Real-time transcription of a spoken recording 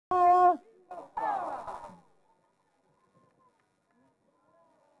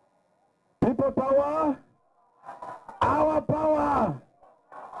People power, our power.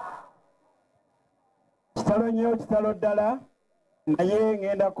 Kitalo nnyo kitalo ddala naye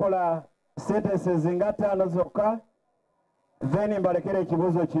ngenda kola sentences nga 5 zokka then mbalekera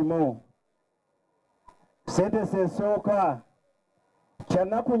ekibuuzo kimu. Sentence esooka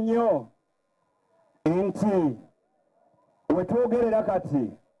kyannaku nnyo nti wetwogerera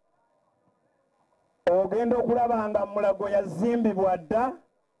kati ogenda okulaba nga mulago yazimbibwa dda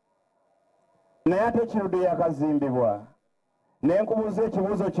naye ate kirudde yakazimbibwa. Naye nkubuuza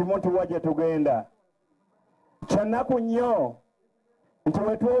ekibuuzo kimu nti wa gye tugenda. Kyannaku nnyo nti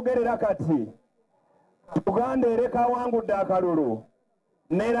wetwogerera kati Uganda ereka awangudde akalulu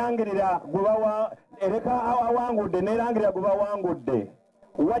nerangirira ereka awangudde nerangirira gwe bawangudde.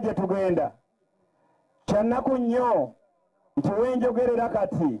 Wa gye tugenda. Kyannaku nnyo nti wenjogerera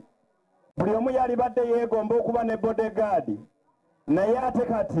kati buli omu yali badde yeegomba okuba ne bodyguard naye ate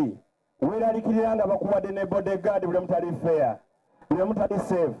kati weeralikirira nga bakuwadde ne bodyguard buli mutali fair, buli mutali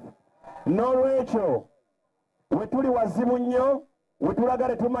safe. N'olwekyo wetuli wazibu nnyo wetulaga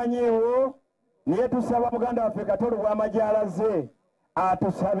tetumanyiiwo niye tusaba muganda waffe Kato Lubwama gy'alaze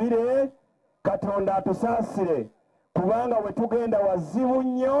atusabire Katonda atusaasire kubanga wetugenda wazibu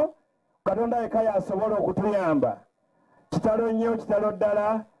nnyo Katonda yekka y'asobola okutuyamba. Kitalo nnyo kitalo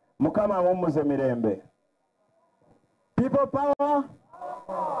ddala Mukama amummuze mirembe. People power,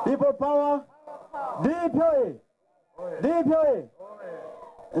 people power, DPOA, DPOA.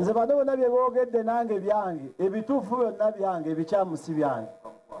 Nze bano bonna bye boogedde nange byange ebituufu byonna byange ebikyamu si byange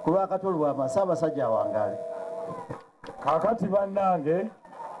kuba Kato Lubwama Ssaabasajja wangaale. Kakati bannange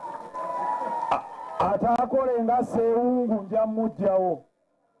ataakolenga Seewungu nja mmuggyawo.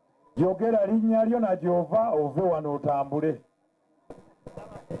 Yogera linnya lyo na gy'ova ove wano otambule.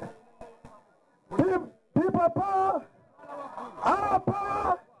 People power, our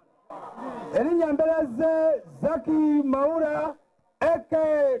power. Erinnya mbereze Zaki Maura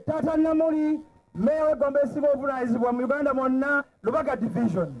eke Tata Namuli mewe Gombe sibovunaizibwa mu Uganda monna Lubaga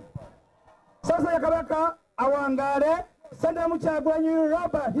division. Sasa ya Kabaka awangale Santa Mukyagwanyi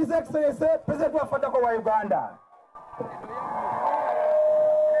Robert His Excellency President wa Fatako wa Uganda.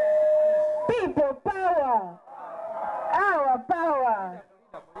 People power, our power.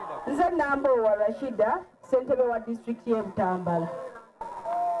 Nze Nambo wa Rashida Sentebe wa district ye Mutambala.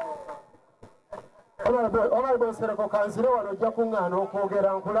 Honorable Sereko Kansile wano ojja kuŋŋaana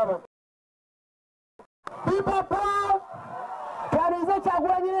okwogera nkulaba. People power, twanize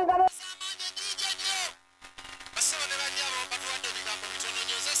Kyagulanyi engalo.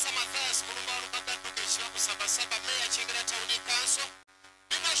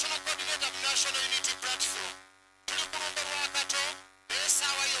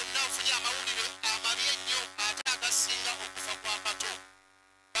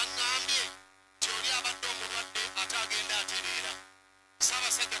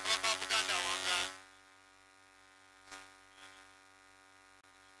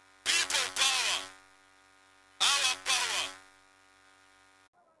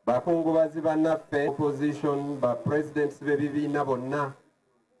 Bakungubazi bannaffe opposition ba presidents b'ebibiina bonna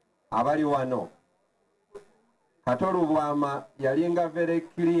abali wano. Kato Lubwama yalinga very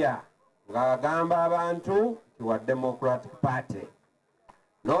clear ng'agamba abantu nti wa Democratic Party.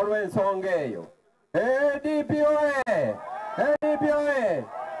 N'olw'ensonga eyo DPOA, DPOA,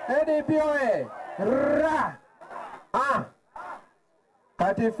 DPOA ra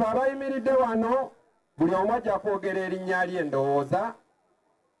kati ffe abayimiridde wano buli omu ajja kwogera erinnya lye ndowooza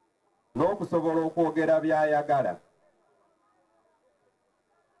n'okusobola okwogera by'ayagala.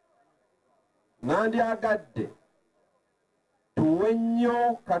 Nandyagadde tuwe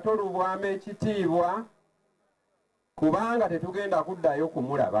nnyo Kato Lubwama ekitiibwa kubanga tetugenda kuddayo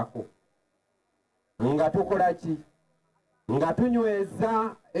kumulabako. Nga tukola ki? Nga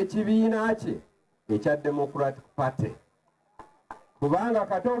tunyweza ekibiina kye ekya Democratic Party. Kubanga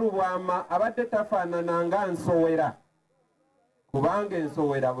Kato Lubwama abadde tafaanana nga nsowera. Kubanga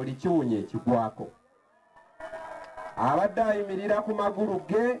ensowera buli kiwunya ekigwako. Abadde ayimirira ku magulu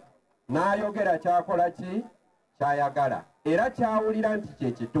ge n'ayogera kyakola ki? Kyayagala. Era kyawulira nti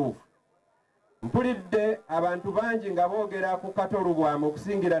kye kituufu. Mpulidde abantu bangi nga boogera ku Kato Lubwama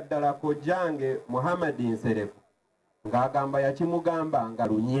okusingira ddala kojjange Muhammad Nserefu ng'agamba yakimugamba nga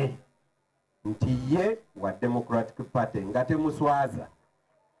lunye nti ye wa Democratic Party nga temuswaza.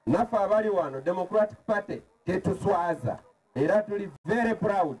 Naffe abali wano Democratic Party tetuswaza. Era tuli very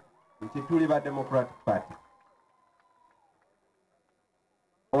proud nti tuli ba Democratic Party.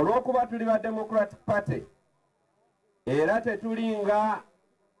 Olw'okuba tuli ba Democratic Party era tetulinga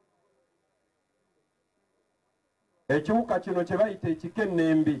ekiwuka kino kye bayita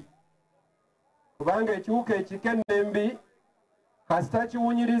ekikennembi kubanga ekiwuka ekikenembi kasita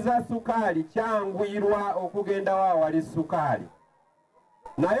kiwunyiriza sukaali kyangwirwa okugendawo awali sukaali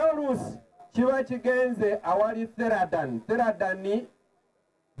naye oluusi kiba kigenze awali theradani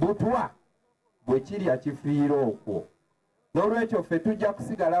butwa bwe kirya kifiira okwo n'olwekyo ffe tujja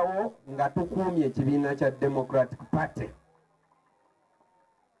kusigalawo nga tukuumye ekibiina kya Democratic Party.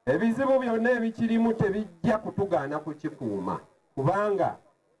 Ebizibu byonna ebikirimu tebijja kutugaana kukikuuma kubanga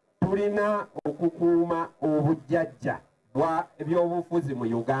tulina okukuuma obujjajja bwa ebyobufuzi mu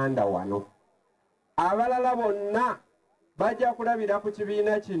Uganda wano. Abalala bonna bajja kulabira ku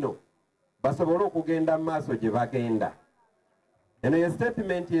kibiina kino basobole okugenda mu maaso gye bagenda. Eno ye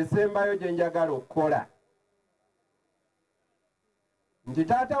statement esembayo gye njagala okukola nti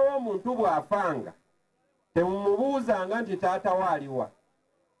taata w'omuntu bw'afanga temumubuuzanga nti taata we aliwa,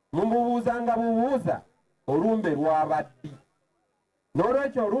 mumubuuzanga bubuuza olumbe lw'abaddi.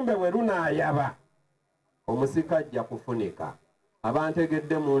 N'olwekyo olumbe bwe lunaayaba omusika ajja kufunika.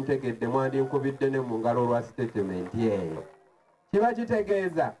 Abantegedde muntegedde, mwandinkubidde ne mu ngalo lwa statement eyo. Kiba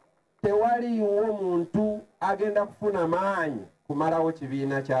kitegeeza tewaliiwo muntu agenda kufuna maanyi kumalawo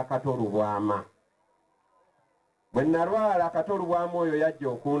kibiina kya Kato Lubwama. Bwe nalwala Kato Lubwama oyo yajja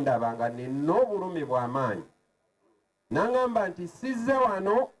okundaba nga nina obulumi bw'amaanyi n'aŋŋamba nti sizze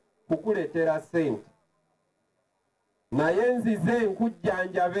wano kukuleetera ssente naye nzize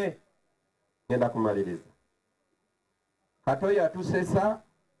nkujjanjabe. Genda kumaliriza. Kato yatusesa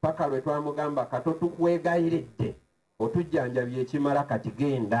paka lwe twamugamba Kato tukwegayiridde otujjanjabye ekimala kati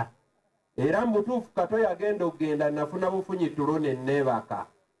genda. Era mu butuufu Kato yagenda okugenda nafuna bufunyitulo ne neebaka.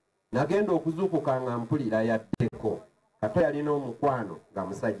 Nagenda okuzuukuka nga mpulira yaddeko. Kato yalina omukwano nga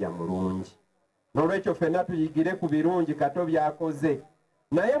musajja mulungi. N'olwekyo ffenna tuyigire ku birungi Kato by'akoze.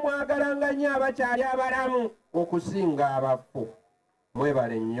 Naye mwagalanga nnyo abakyali abalamu okusinga abafu.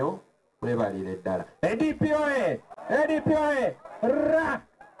 Mwebale nnyo, mwebalire ddala. EDPOE! EDPOE! Ra!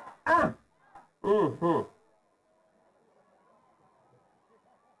 Ah!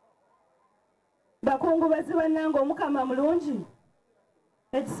 Bakungubazi bannange Omukama mulungi.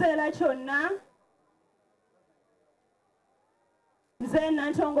 Ekiseera kyonna nze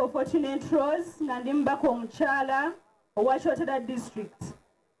Nantongo Fortunate Rose nga ndi mubaka omukyala owa Kyotera District.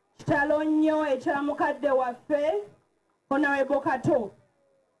 Kitalo nnyo ekya mukadde waffe Honorable Kato.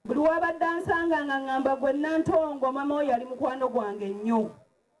 Buli wabadde ansanga nga ŋŋamba gwe Nantongo mama oyo yali mukwano gwange nnyo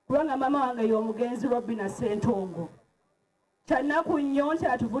kubanga mama wange y'omugenzi Robina Ssentongo. Kyannaku nnyo nti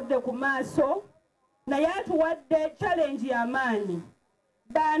atuvudde ku maaso naye atuwadde challenge y'amaanyi.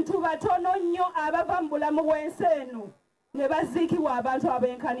 Bantu batono nnyo abava mu bulamu bw'ensi eno ne baziikibwa abantu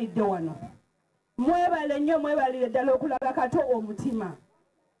abenkanidde wano. Mwebale nnyo, mwebalire ddala okulaga Kato omutima.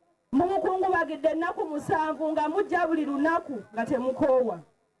 Mumukungubagidde ennaku 7 nga mujja buli lunaku nga temukoowa.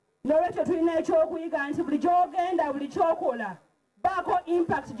 N'olwekyo tulina ekyokuyiga nti buli gy'ogenda, buli ky'okola baako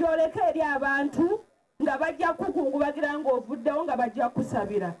impact gy'oleka eri abantu nga bajja kukungubagira ng'ovuddewo nga bajja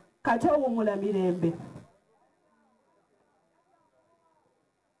kusabira. Kato wummula mirembe.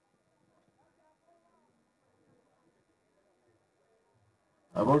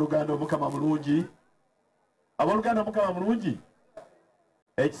 Abooluganda Omukama mulungi. Abooluganda Omukama mulungi.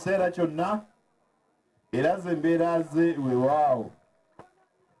 Ekiseera kyonna era ze embeera ze weewaawo.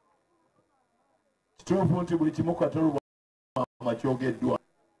 Kituufu nti buli kimu Kato Lubwama kyogeddwa.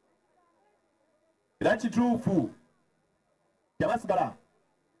 Era kituufu yabasigala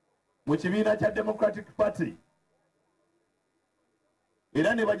mu kibiina kya Democratic Party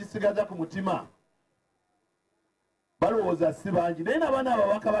era ne bagisigaza ku mutima. Balowooza si bangi naye n'abaana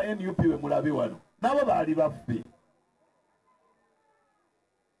ababaka ba NUP we mulabe wano nabo baali baffe.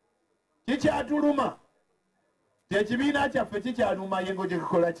 Kikyatuluma ekibiina kyaffe kikyaluma yengo gye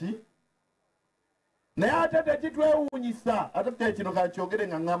kikola ki naye ate tekitwewuunyisa. Ate tutya kino kankyogere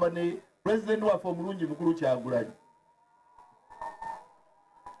nga ŋŋamba ne pulezidenti waffe omulungi Mukulu Kyagulanyi.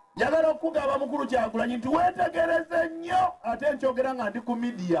 Njagala okugamba Mukulu Kyagulanyi nti weetegereze nnyo ate nkyogera nga ndi ku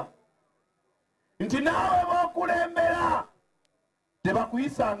midiya nti naawe b'okulembera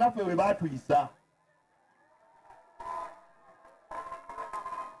tebakuyisa nga ffe we baatuyisa.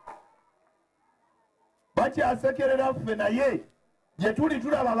 Bakyasekerera ffe naye gye tuli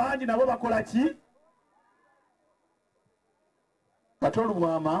tulaba bangi nabo bakola ki? Kato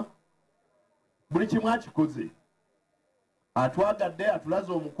Lubwama buli kimu akikoze. Atwagadde,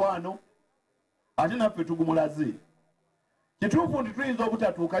 atulaze omukwano ate naffe tugumulaze. Kituufu nti tuyinza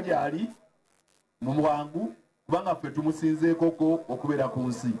obutatuuka gy'ali mu bwangu kubanga ffe tumusinzeekoko okubeera ku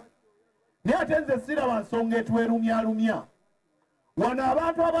nsi. Naye ate nze siraba nsonga etwerumyalumya. Wano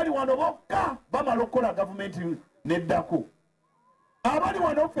abantu abali wano bokka bamala okukola gavumenti neddako. abali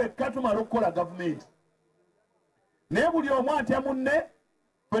wano ffekka tumala okukola gavumenti naye buli omu atya munne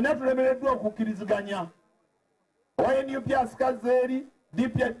ffenna tulemereddwa okukkiriziganya ONUP asikaze eri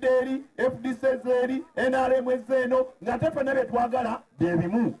DPD eri FDC eri NRM eno nga te ffenna bye twagala bye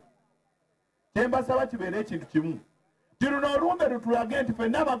bimu kyembasaba kibeere ekintu kimu tiruno olumbe lutulage nti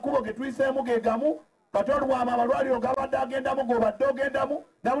ffenna amakubo ge tuyiseemu ge gamu Kato Lubwama amalwaliro gabadde agendamu g'obadde ogendamu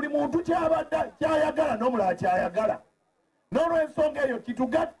na buli muntu kyayagala n'omulala kyayagala n'olw'ensonga eyo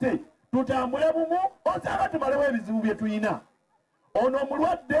kitugatte tutambule bumu osanga tumalewo ebizibu bye tuyina ono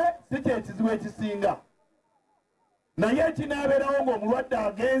omulwadde si kyekizibu ekisinga naye ekinaabeerawo ng'omulwadde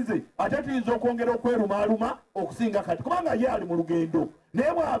agenze ate tuyinza okwongera okwerumaaluma okusinga kati kubanga ye ali mu lugendo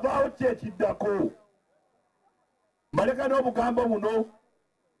naye bw'avaawo ki ekiddako mbaleka n'obugambo buno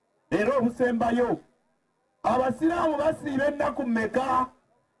era obusembayo abasiraamu basiiba ennaku mmeka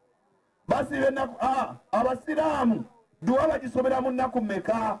basiiba ennaku abasiraamu duwa bagisobera mu nnaku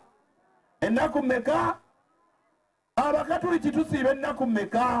mmeka ennaku mmeka abakatuliki tusiiba ennaku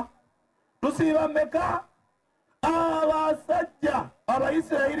mmeka tusiiba mmeka abasajja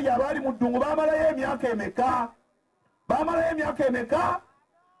abaisirayiri abaali mu ddungu bamalayo emyaka emeka bamalayo emyaka emeka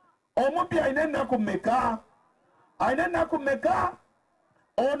omubbi alina ennaku mmeka alina ennaku mmeka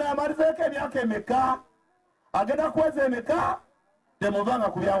ono amalizeeko emyaka emeka agenda kuweza emeka temuvanga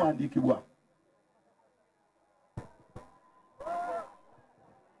ku byawandiikibwa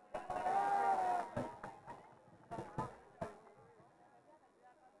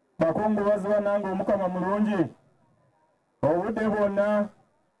bakungubazi banange omukama mulungi obudde bwonna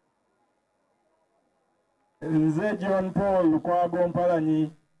nze John Paul Lukwago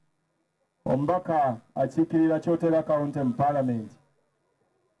Mpalanyi omubaka akiikirira Kyotera County mu Parliament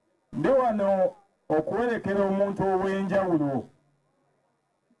ndi wano okuwerekera omuntu ow'enjawulo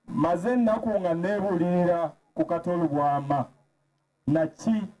maze ennaku nga neebuulirira ku Kato Lubwama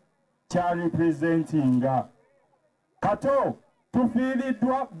naki kya representinga Kato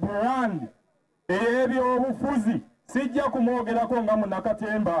tufiiriddwa brand ey'ebyobufuzi sijja kumwogerako nga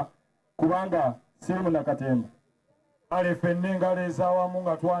Munnakatemba kubanga siri Munnakatemba ale ffenna engalo ez'awamu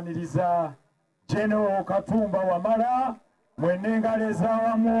nga twaniriza General Katumba Wamala mwenna engalo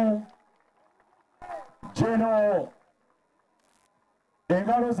ez'awamu General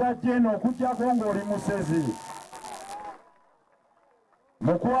engalo za General okujjako ng'oli musezi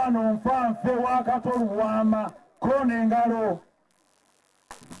mukwano nfanfe wa Kato Lubwama koona engalo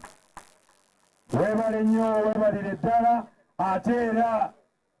webale nnyo webalire ddala ate era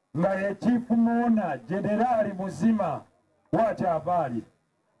nga ye Chief Muna Generali muzima wakyavaali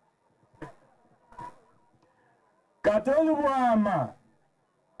Kato Lubwama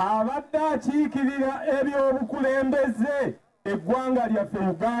abadde akiikirira ebyobukulembeze eggwanga lyaffe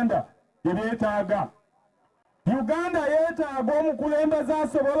Uganda ebyetaaga Uganda yeetaaga omukulembeze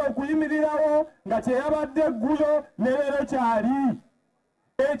asobola okuyimirirawo nga kyeyabadde eggulo ne leero kyali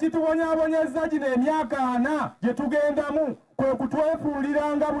ekitubonyaabonyezza gino emyaka 4 gye tugendamu kwe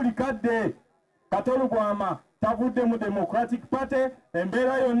kutwefuuliranga buli kadde Kato Lubwama tavudde mu Democratic Party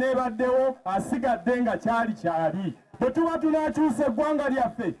embeera yonna ebaddewo asigadde nga kyali bwe tuba tunaakyusa eggwanga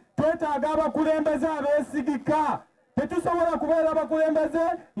lyaffe twetaaga abakulembeze abeesigika tetusobola kubeera abakulembeze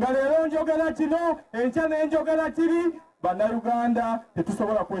nga leero njogera kino enkya n'enjogera kiri bannayuganda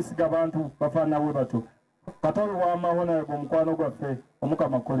tetusobola kwesiga bantu bafaanawe bato Kato Lubwama honorable omukwano gwaffe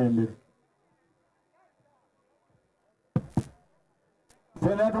omukama kulembere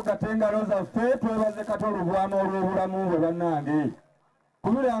ffenna tugatte engalo zaffe twebaze Kato Lubwama olw'obulamu bwe bannange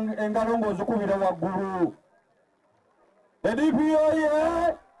kubira engalo ng'ozikubira waggulu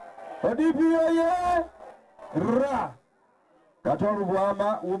ODPOye ra Kato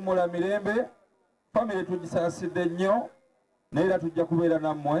Lubwama wummula mirembe famire tugisaasidde nnyo naye era tujja kubeera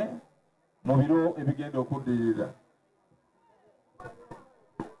nammwe mu biro ebigenda okuddirira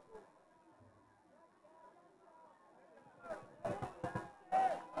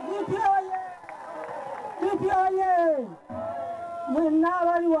DPOye mwenna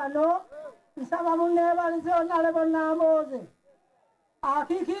abali wano nsaba munneebalize onale bonna mbooze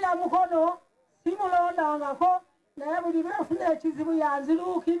akiikirira mukono simulondangako naye buli lwefuna ekizibu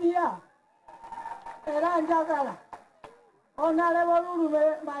yanziruukirira era njagala onale bolulume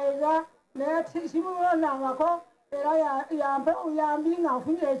Mayiga naye simulondangako era yampe uyambi nga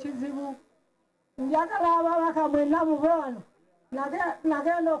nfunye ekizibu njagala ababaka mwenna mube wano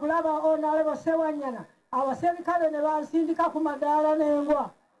nagenda okulaba onale bosewanyana abaserikale ne bansindika ku madaala n'engwa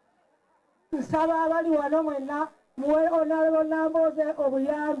nsaba abali wano mwenna muwe onale bonna mbooze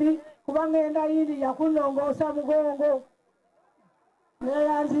obuyambi kubanga enda yindi yakunongoosa mugongo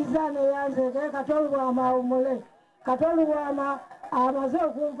neyanziza neyanzege Kato Lubwama awumule Kato Lubwama amaze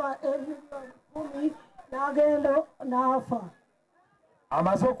okumpa emiliyoni 10 n'agenda n'afa.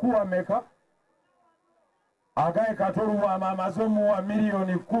 Amaze okuwa meka? Agaye Kato Lubwama amaze omuwa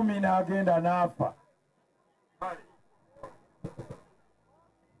miliyoni 10 n'agenda n'afa.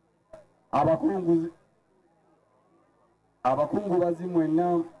 Abakungubazi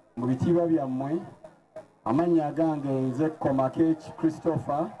mwenna mu bitiibwa byammwe, amannya agange nze Komakech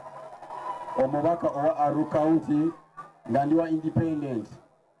Christopher, omubaka owa Aru County nga ndi wa Independent.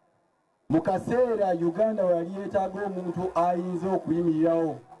 Mu kaseera Uganda we yali yeetaaga omuntu ayinza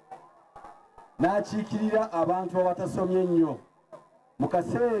okuyimirirawo n'akiikirira abantu abatasomye ennyo. Mu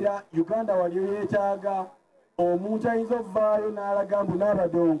kaseera Uganda wali yeetaaga omuntu ayinza ovaayo n'alaga mbu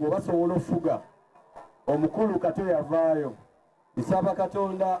n'abadongo basobola ofuga. Omukulu Kato yavaayo. Nsaba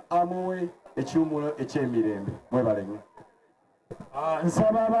Katonda amuwe ekiwumulo eky'emirembe. Mwebale nnyo.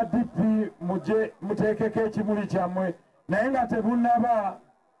 Nsaba abadipi muje muteekeko ekimuli kyammwe naye nga tebunnaba.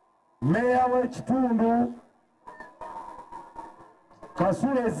 Meya w'ekitundu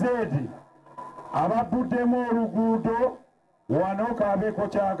Kasule Zedi ababuddemu oluguudo wano kabeeko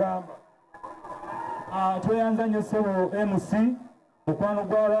kyagamba. Tweyanza nnyo ssebo MC mukwano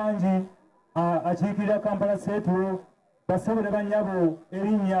gwa langi akiikirira Kampala Central bassebo ne bannyabo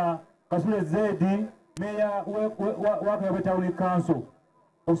erinnya Kasule Zedi meya wa Kampala Town Council.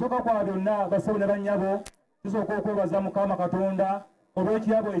 Okusooka kwa byonna bassebo ne bannyabo tusooka okwebaza Mukama Katonda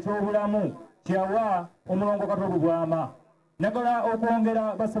olw'ekirabo eky'obulamu kyawa omulongo Kato Lubwama. Njagala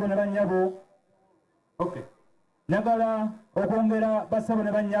okwongera bassebo ne bannyabo njagala okwongera bassebo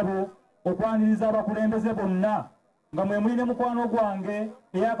ne bannyabo okwaniriza abakulembeze bonna nga mwe muli ne mukwano gwange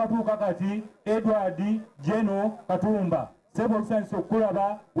eyakatuuka kati Edward Jeno Katumba. Ssebo olusanisa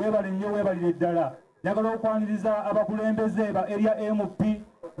okukulaba weebale nnyo weebalire ddala. Njagala okwaniriza abakulembeze ba area MP.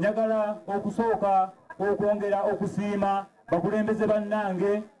 Njagala okusooka okwongera okusiima bakulembeze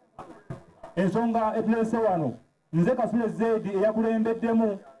bannange ensonga etuleese wano. Nze Kasule Zedi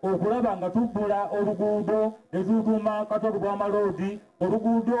eyakulembeddemu okulaba nga tubbula oluguudo ne tutuuma Kato Lubwama Road.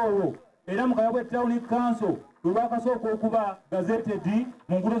 Oluguudo olwo era mu Kayabwe Town Council lwakasooka okuba gazetted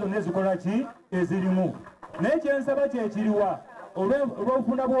mu nguudo zonna ezikola ki ezirimu. Naye kyensaba kyekiriwa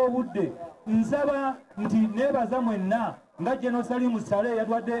olw'obufunda bw'obudde nsaba nti neebaza mwenna nga General Salimu Sale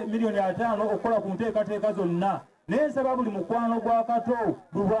yatwadde miliyoni 5 okukola ku nteekateeka zonna. Naye nsaba buli mukwano gwa Kato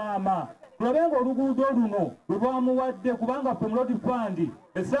Lubwama tulabe nga oluguudo luno lwe lwamuwadde kubanga Promote Fund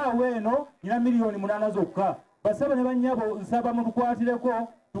essaawa eno nyina miliyoni 8 zokka. Bassebo ne bannyabo nsaba mulukwatireko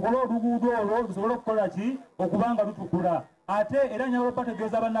tukole oluguudo olwo lusobole okukola ki okubanga lutukula. Ate era nyabo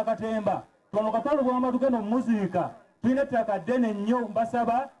bategeeza bannakatemba tono Kato Lubwama tugenda mu Mukiibi tulina ettaka ddene nnyo.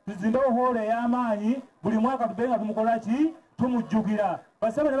 Mbasaba tuzimbewo hoolo ey'amaanyi buli mwaka tube nga tumukola ki tumujjukira.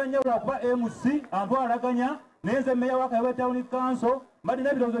 Bassebo ne bannyabo kuba MC antwalaganya naye nze meya wa Kayabwe Town Council mbadde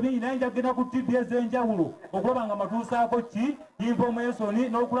n'ebirowoozo bingi naye njagenda ku TV ez'enjawulo okulaba nga matuusaako ki information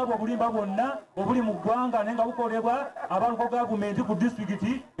n'okulaba obulimba bwonna obuli mu ggwanga naye nga bukolebwa abaluko gavumenti ku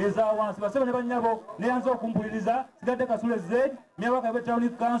disitulikiti eza wansi. Bassebo ne bannyabo neyanza okumpuliriza sigadde Kasule Zedi meya wa Kayabwe Town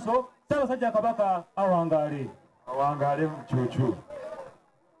Council. Ssaabasajja Kabaka awangaale Cuucu.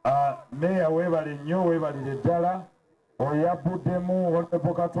 Meya weebale nnyo weebalire ddala oyabuddemu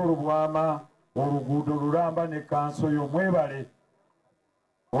Honorable Kato Lubwama oluguudo lulamba ne kanso yo mwebale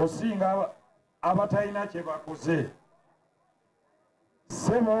osinga abatalina kye bakoze.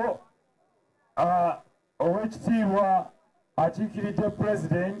 Ssebo ow'ekitiibwa akiikiridde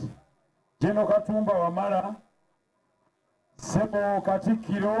President General Katumba Wamala, ssebo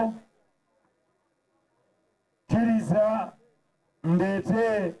Katiikiro kkiriza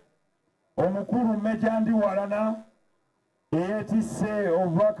ndeete omukulu Meja Ndiwalana eyeetisse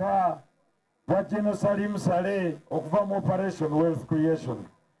obubaka bwa General Salimu Sale okuva mu Operation Wealth Creation.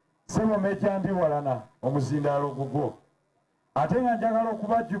 Ssebo Meja Ndiwalana omuzindaalo gugwo. Ate nga njagala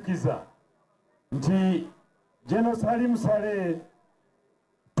okubajjukiza nti General Salimu Sale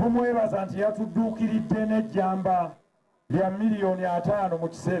tumwebaza nti yatudduukiridde n'ejjamba lya miliyoni 5 mu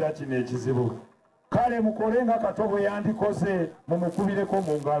kiseera kino ekizibu. Kale mukole nga Kato bwe yandikoze mumukubireko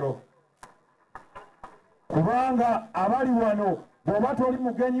mu ngalo. Kubanga abali wano bw'oba toli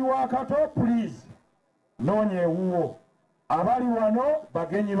mugenyi wa Kato please noonya ewuwo. Abali wano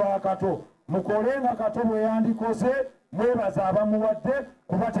bagenyi ba Kato. Mukole nga Kato bwe yandikoze mwebaza abamuwadde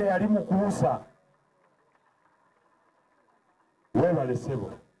kuba teyali mukuusa. Weebale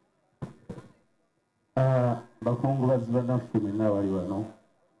ssebo. Bakungubazi bannaffe mwenna abali wano.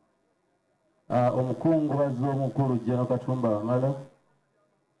 Omukungubazi omukulu General Katumba Wamala,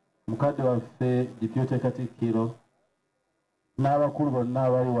 mukadde waffe Deputy Katiikiro n'abakulu bonna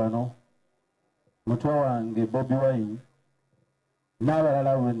abali wano, mutwa wange Bobi Wine,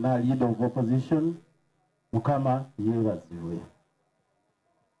 n'abalala bonna leader of opposition, Mukama yeebazibwe.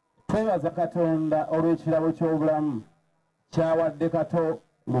 Twebaza Katonda olw'ekirabo ky'obulamu kyawadde Kato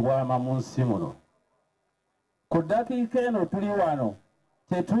Lubwama mu nsi muno. Ku ddakiika eno tuli wano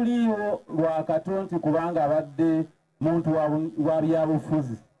tetuliiwo lwa Kato nti kubanga abadde muntu wa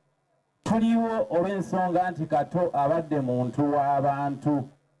byabufuzi. Tuliwo olw'ensonga nti Kato abadde muntu w'abantu.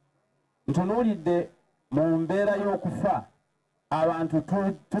 Ntunuulidde mu mbeera y'okufa abantu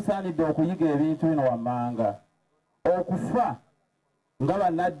tusaanidde okuyiga ebintu bino wammanga. Okufa nga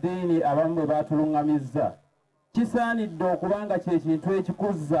bannaddiini abamu bwe baatuluŋŋamizza kisaanidde okubanga kye kintu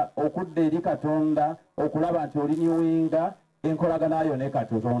ekikuzza okudda eri Katonda okulaba nti oliniwinga enkolaganayo ne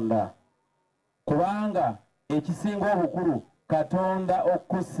Katonda. Kubanga ekisinga obukulu Katonda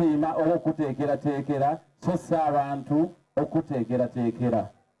okusiima oba okuteekerateekera so si abantu okuteekerateekera.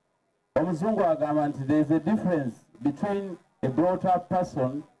 Omuzungu agamba nti there is a difference between a brought up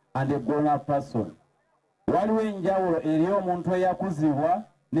person and a grown up person. Waliwo enjawulo eri omuntu eyakuzibwa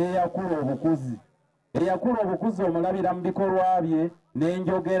n'eyakula obukuzi. Eyakula obukuzi omulabira mu bikolwa bye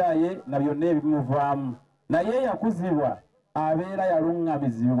n'enjogera ye na byonna ebimuvaamu. Naye eyakuzibwa abeera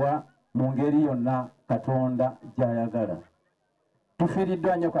yaluŋŋamizibwa mu ngeri yonna Katonda gy'ayagala.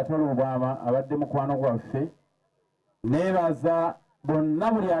 Tufiiriddwa nnyo Kato Lubwama abadde mukwano gwaffe. Neebaza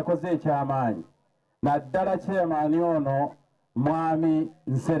bonna buli akoze ekyamaanyi. Naddala chairman ono Mwami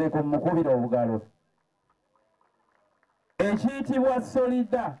Nsereko mukubira obugalo. Ekiyitibwa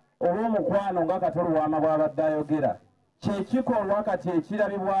solida olw'omukwano nga Kato Lubwama bw'abadde ayogera kye kikolwa kati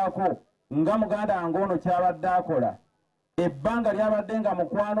ekirabibwako nga muganda ng'ono ky'abadde akola. Ebbanga ly'abadde nga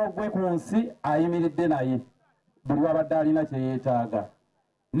mukwano gwe ku nsi ayimiridde naye buli wabadde alina kye yeetaaga.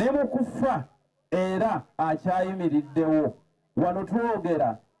 Ne mu kufa era akyayimiriddewo. Wano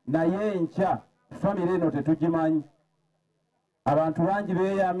twogera naye enkya famire eno tetugimanyi. Abantu bangi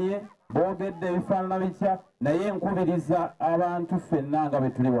beeyamye boogedde ebifaanana bitya naye nkubiriza abantu ffenna nga bwe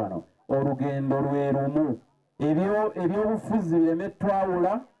tuli wano olugendo lwe lumu. Ebyobufuzi bireme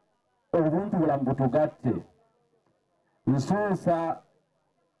twawula obuntu bulamu butugatte. Nsuusa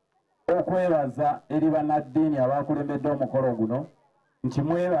okwebaza eri bannaddiini abakulembedde omukolo guno nti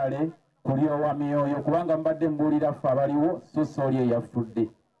mwebale kulyowa myoyo kubanga mbadde mbuulira ffe abaliwo so si oli eyafudde.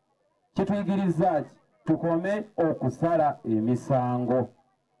 Kituyigiriza ki tukome okusala emisango.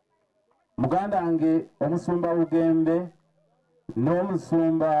 Muganda wange omusumba Bugembe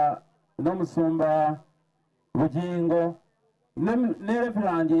n'omusumba Bujingo ne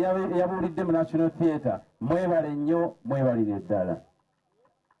Reverend yabuulidde mu National Theatre mwebale nnyo mwebalire ddala.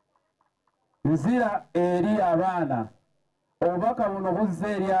 Nzira eri abaana obubaka buno buzza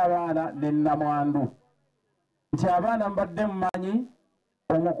eri abaana ne nnamwandu nti abaana mbadde mumanyi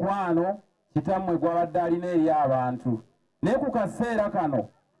omukwano kitammwe gwabadde alina eri abantu. Naye ku kaseera kano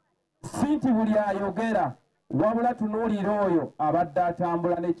si nti buli ayogera wabula tunuulira oyo abadde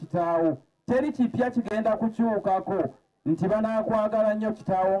atambula ne kitaawo. Teri kipya kigenda kukyukako nti banaakwagala nnyo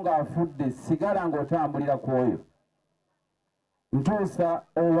kitaawo ng'afudde sigala ng'otambulira ku oyo. Ntuusa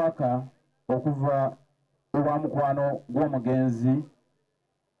obubaka okuva obwa mukwano gw'omugenzi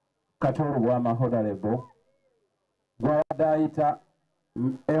Kato Lubwama Honorable gwabadde ayita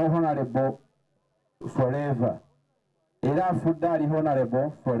Honorable Forever era afudde ali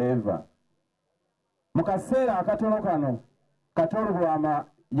Honorable Forever. Mu kaseera akatono kano Kato Lubwama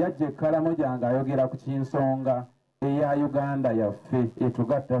yajja ekkalamu gyange ayogera ku kinsonga eya Uganda yaffe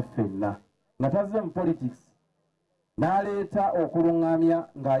etugatta ffenna nga tazze mu politics. N'aleeta okuluŋŋamya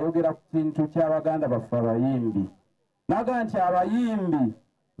ng'ayogera ku kintu ky'Abaganda baffe abayimbi. N'agamba nti abayimbi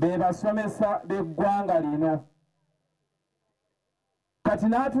be basomesa b'eggwanga lino. Kati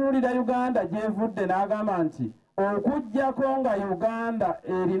n'atunuulira Uganda gy'evudde n'agamba nti okuggyako nga Uganda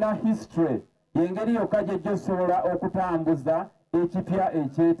erina history y'engeri yokka gye osobola okutambuza ekipya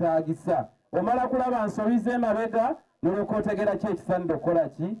ekyetaagisa. Omala kulaba nsobi z'emabega n'olyoka otegera ki ekisaanidde okukola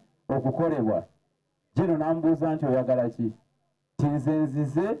ki okukolebwa. Jeno n'amubuuza nti oyagala ki? Tinze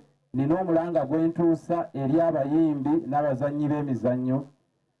nzize nina omulanga gwentuusa eri abayimbi n'abazannyi b'emizannyo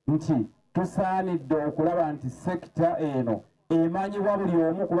nti tusaanidde okulaba nti sekita eno emanyibwa buli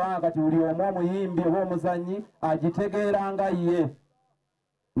omu kubanga kati buli omu omuyimbi oba omuzannyi agitegeera nga ye.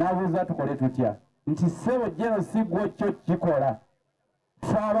 N'abuuza tukole tutya? Nti ssebo jeno si gwe kyo kikola.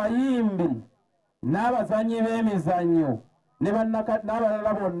 Ffe abayimbi n'abazannyi b'emizannyo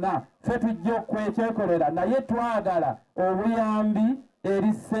n'abalala bonna ffe tujja okwekyekolera naye twagala obuyambi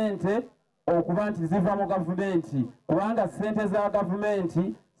eri ssente okuba nti ziva mu gavumenti kubanga ssente za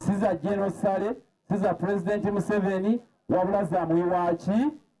gavumenti si za Genosale si za Pulezidenti Museveni wabula za muyiwaaki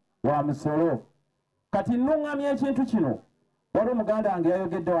wa musolo. Kati nnuŋŋamya ekintu kino waliwo muganda wange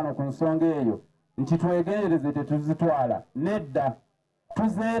yayogedde wano ku nsonga eyo nti twegendereze tetuzitwala. Nedda,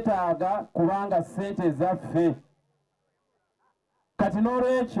 tuzeetaaga kubanga ssente zaffe. Kati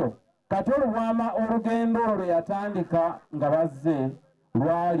n'olwekyo Kato Lubwama olugendo olwo yatandika nga bazze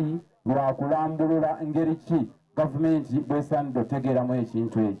lwali lwakulambulula ngeri ki gavumenti bwesaanidde otegeeramu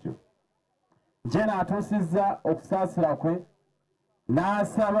ekintu ekyo. Je n'atuusizza okusaasira kwe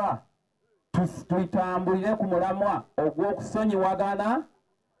n'asaba tuyitambulire ku mulamwa ogw'okusonyiwagana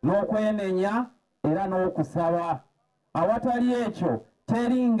n'okwenenya era n'okusaba. Awatali ekyo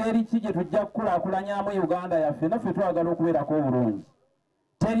teri ngeri ki gye tujja kukulaakulanyamu Uganda yaffe. Naffe twagala okubeerako obulungi.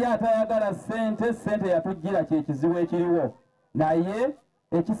 Teri atayagala ssente yatujjira kyekizibu ekiriwo, naye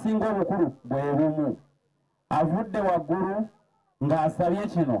ekisinga obukulu bwe bumu. Avudde waggulu ng'asabye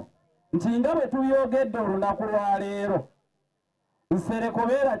kino nti nga bwe tubyogedde olunaku lwa leero, Nsereko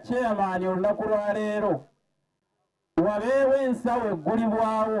chairman olunaku lwa leero wabeewo ensawo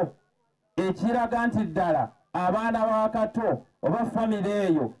eggulibwawo ekiraga nti ddala abaana ba Kato oba famire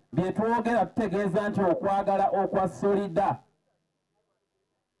eyo bye twogera tutegeeza nti okwagala okwa solida.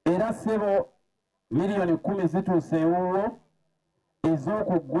 Era ssebo miliyoni 10 zituuse ewuwo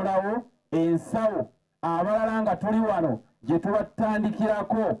ez'okuggulawo ensawo abalala nga tuli wano gye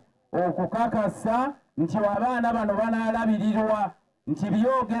tubatandikirako okukakasa nti abaana bano banaalabirirwa, nti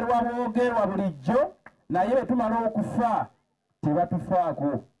byogerwa bwogerwa bulijjo naye bwe tumala okufa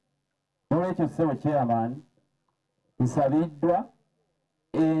tebatufaako. Olwekyo ssebo chairman nsabiddwa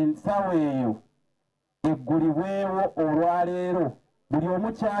ensawo eyo eggulibwewo olwaleero, buli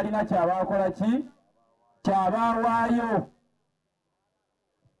omu kyalina kyabaakola ki kyabaawaayo.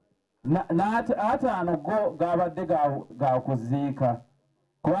 Ataano go gabadde ga kuziika,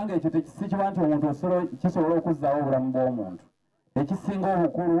 kubanga ekyo tekiba nti omuntu kisobola okuzzaawo obulamu bw'omuntu. Ekisinga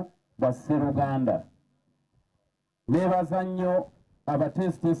obukulu bwa Sseruganda. Neebaza nnyo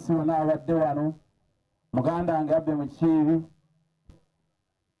abateesiteesi bonna abadde wano, muganda wange abbe Mukiibi,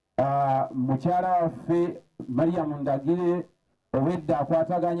 mukyala waffe Mariam Ndagire obwedda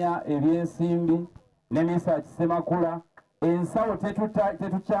akwataganya ebyensimbi ne Misa Kisemakula. Ensawo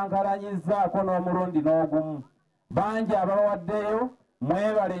tetukyankalanyizaako n'omulundi n'ogumu. Bangi ababawaddeyo,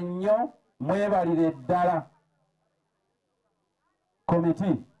 mwebale nnyo, mwebalire ddala.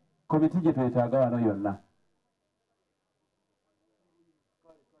 Komiti gye twetaaga wano yonna.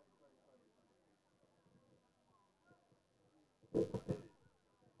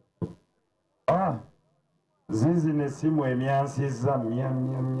 Zizi n'essimu emyansizza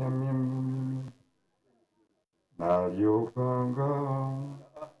nalyokanga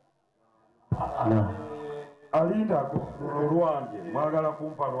alinda olwange mwagala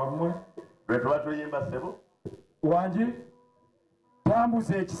kumpa lwammwe lwe tuba tuyimba ssebo wangi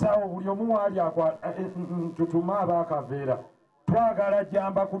tambuza ekisaawo buli omu waali tutuma abaakaveera twagala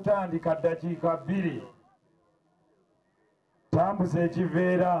jjamba kutandika ddakiika 2 tambuza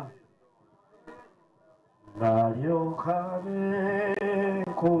ekiveera nalyokabe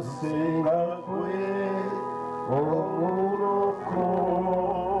kusenga kwe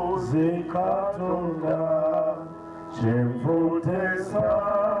omulokozi Katonda kyenvutesa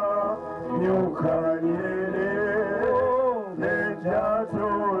nyukanyere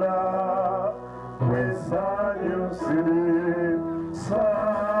nejatula wesanyuse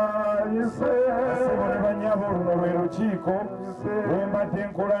asebone banyabo luno lwe lukiiko lwembadde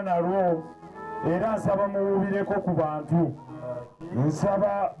nkola nalwo era nsaba muwubireko ku bantu.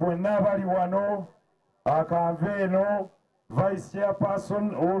 Nsaba bwenna abali wano akanve eno vice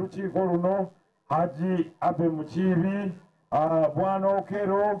chairperson ow'olukiiko luno Haji Abe Mukiibi, Bwana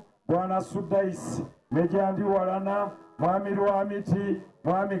Okero, Bwana Sudais, Meja Ndiwalana, Mwami Lwamiti,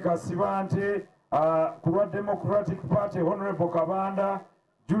 Mwami Kasibante, ku lwa Democratic Party Honorable Kabanda,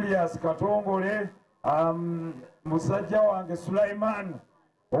 Julius Katongole, musajja wange Sulaiman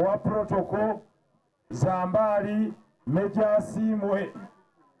owa protocol, Zambali, Meja Simwe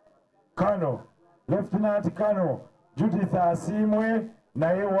Kano, Lieutenant Kano, Judith Asimwe,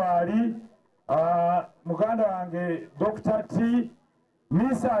 naye waali muganda wange Dr. T,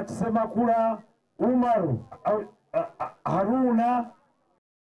 Misa Kisemakula, Umaru, Haruna,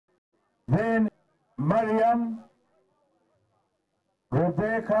 then Mariam,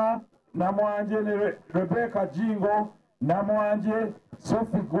 Rebecca Namwanje, Rebecca Jingo Namwanje,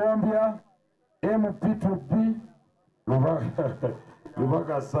 Sophie Gombia, MP2B,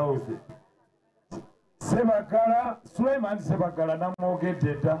 Lubaga South, Sebagala, Suleiman Sebagala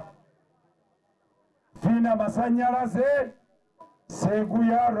namwogedde. Fina Masanyalaze,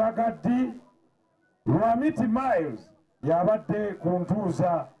 Seguya Ragadi, Lwamiti Miles, yabadde ku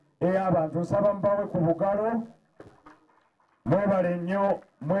ntuuza ey'abantu nsaba mbawe ku bugalo mwebale nnyo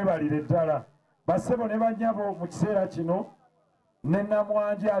mwebalire ddala bassebo ne bannyabo mu kiseera kino ne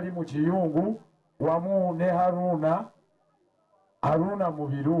Namwanje ali mu Kiyungu wamu ne Haruna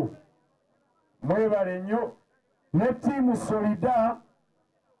Mubiru mwebale nnyo ne ttiimu Solida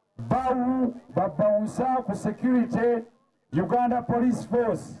bawu babawunsa ku security Uganda Police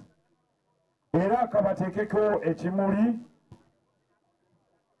Force era akabateekeko ekimuli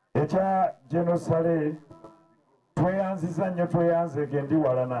ekya Jenosale tweyanziza nnyo tweyanzege ndi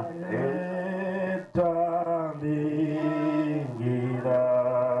walana etalingira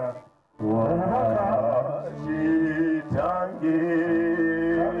wabaka kitange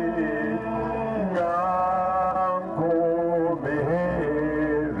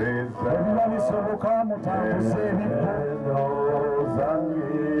ngankomereza ebiba bisoboka mutambuse ebibbo zange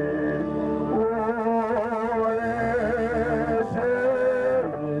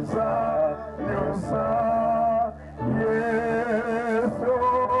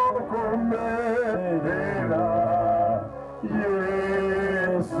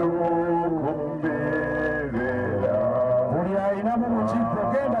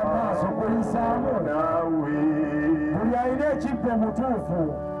ekibbo mutuufu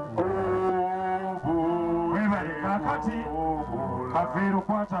kakati kaveero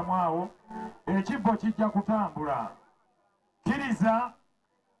kwatamu awo ekibbo kijja kutambula kkiriza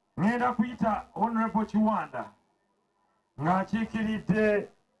ŋŋenda kuyita Honorable Kiwanda ng'akiikiridde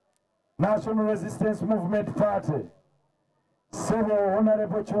National Resistance Movement Party ssebo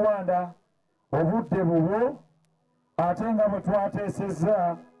Honorable Kiwanda obudde bubwo ate nga bwe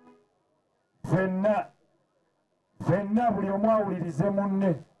twateesezza ffenna buli omu awulirize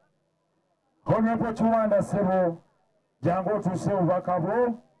munne Honorable Kiwanda ssebo jangu otuuse obubaka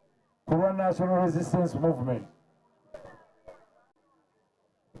bwo ku lwa National Resistance Movement.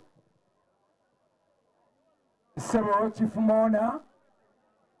 Ssebo Kifumoona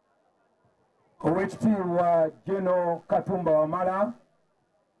Oweekitiibwa General Katumba Wamala,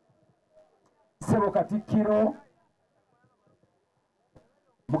 ssebo Katiikiro,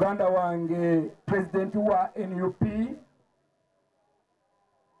 muganda wange President wa NUP,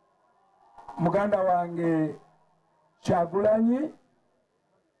 muganda wange Kyagulanyi,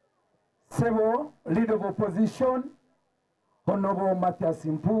 ssebo Leader of Opposition Honorable Mathias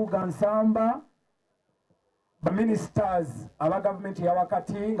Mpuuga Nsamba, Ministers aba government ya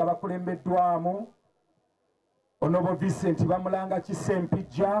wakati nga bakulembeddwamu Honorable Vincent Bamulanga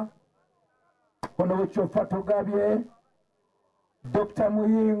Kisempijja, Honorable Kyofa Togabye, Dr.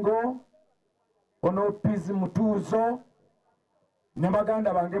 Muyingo, Honorable Pizi Mutuuzo ne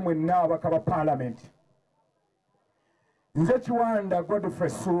baganda bange mwenna abaka ba Parliament. Nze Kiwanda Godfrey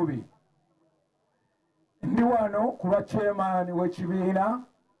Suubi ndi wano ku lwa chairman w'ekibiina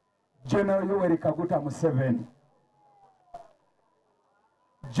General Yoweri Kaguta Museveni.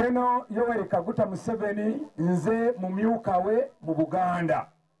 General Yoweri Kaguta Museveni nze mumyuka we mu Buganda.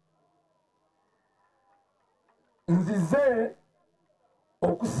 Nzize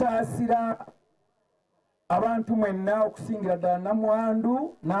okusaasira abantu mwenna okusingira ddala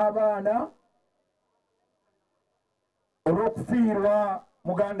Namwandu n'abaana olw'okufiirwa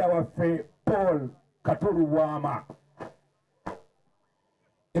muganda waffe Paul Kato Lubwama.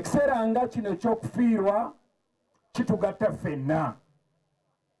 Ekiseera nga kino ekyokufiirwa kitugatta ffenna.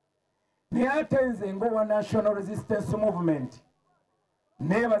 Naye ate nze ng'owa National Resistance Movement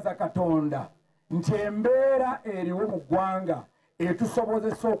neebaza Katonda nti embeera eriwo mu ggwanga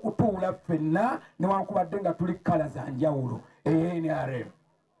etusobozesa okutuula ffenna newankubadde nga tuli kkala za njawulo NRM.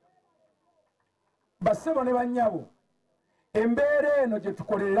 Bassebo ne bannyabo, embeera eno gye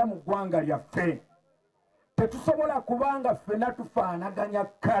tukolerera mu ggwanga lyaffe tetusobola kubanga ffenna tufaanaganya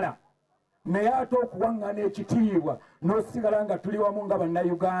kkala, naye ate okuwaŋŋana ekitiibwa n'osigala nga tuli wamu nga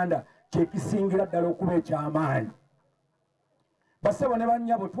bannayuganda kyekisingira ddala okuba eky'amaanyi. Bassebo ne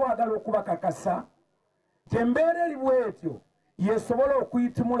bannyabo, twagala okubakakasa nti embeera eri bw'etyo yesobola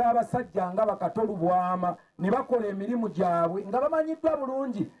okuyitimula abasajja nga Kato Lubwama ne bakola emirimu gyabwe nga bamanyiddwa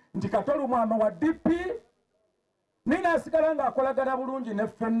bulungi nti Kato Lubwama wa DP naye n'asigala ng'akolagana bulungi ne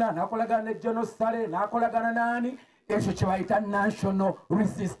ffenna, n'akolagana ne Genosale, n'akolagana n'ani, ekyo kye bayita National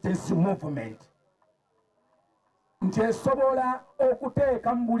Resistance Movement, nti esobola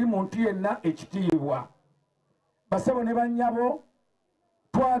okuteeka mu buli muntu yenna ekitiibwa. Bassebo ne bannyabo,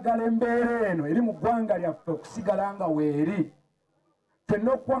 twagala embeera eno eri mu ggwanga lyaffe okusigala nga weeri,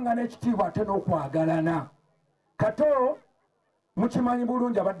 ffenna okuwaŋŋana ekitiibwa ate n'okwagalana. Kato mukimanyi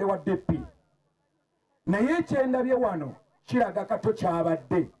bulungi abadde wa DP, naye ekyendabye wano kiraga Kato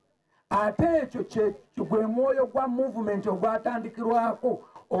kyabadde. Ate ekyo gwe mwoyo gwa movement ogwatandikirwako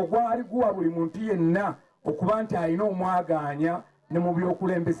ogwali guwa buli muntu yenna okuba nti alina omwaganya ne mu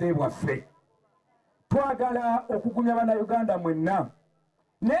byokulembeze bwaffe. Twagala okugumya bannayuganda mwenna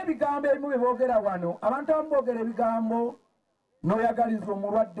n'ebigambo ebimu bye boogera wano, abantu abamu boogera ebigambo n'oyagaliza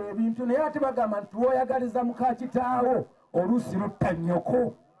omulwadde ebintu naye ate bagamba nti woyagaliza muka kitaawo oluusi lutta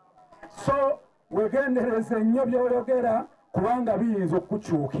nnyoko. So wegendereze nnyo by'oyogera kubanga biyinza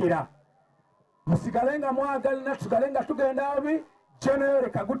okukukyukira. Musigale nga mwagalina, tusigale nga tugenda wabi. General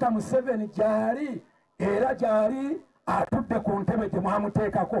Kaguta Museveni gyali era gyali atudde ku ntebe gye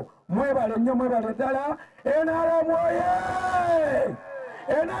mwamuteekako. Mwebale nnyo, mwebale ddala. NRM oye!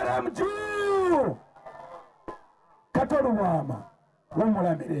 NRM juu! Kato Lubwama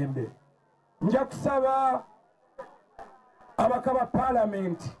w'omula mirembe. Nja kusaba abaka ba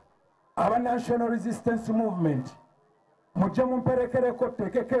Parliament aba National Resistance Movement mujje mumperekereko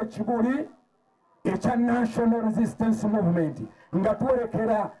tekeko ekibuli ekya National Resistance Movement nga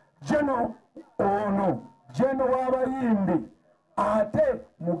tuwerekera Jeno ono Jeno w'abayimbi ate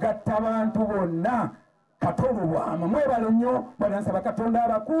mugatta abantu bonna Kato Lubwama. Mwebale nnyo banansaba Katonda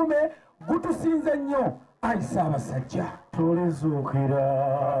abakuume gutusinze nnyo ayisa abasajja tulizuukira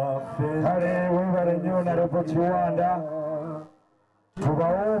ffe. Kale mwebale nnyo Nalebo Kiwanda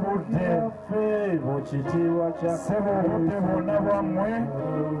tubawo obudde ffe mu kitiibwa kya ssebo obudde bwonna bwammwe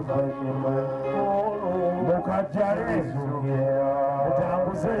mukajjale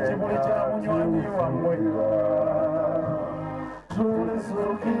mutambuze ekibuli kya munywanyi wammwe.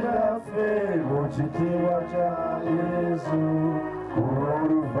 Tulizuukira ffe mu kitiibwa kya Yesu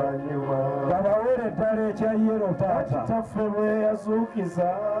oluvanyuma babawere eddala ekya yero taata kitaffe bwe yazuukiza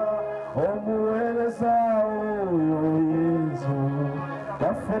omuweereza oyo Yesu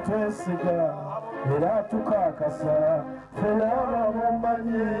naffe twesiga era tukaakasa ffe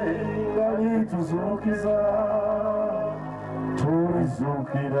abamumanyi ngali tuzuukiza.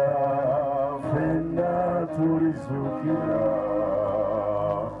 Tulizuukira ffenna tulizuukira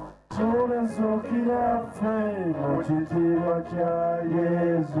tulizuukira ffe mu kitiibwa kya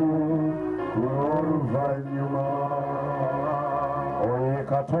Yesu oluvanyuma. Oye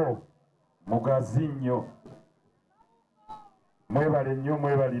Kato mugazi nnyo, mwebale nnyo,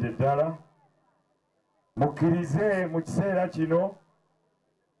 mwebalire ddala. Mukkirize mu kiseera kino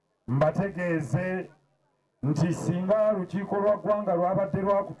mbategeeze nti singa olukiiko lwa ggwanga lwabadde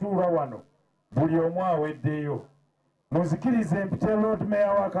lwakutuula wano buli omu aweddeyo. Muzikirize mpite Lord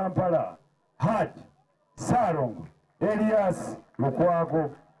Mayor wa Kampala Haj Salongo Elias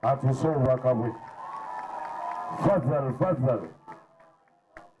Lukwago atuuse obubaka bwe. Fadhal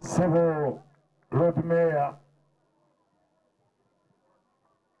Sebo Lord Mayor.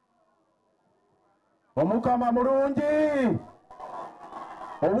 Omukama mulungi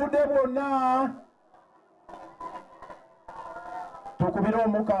obudde bwonna tukubire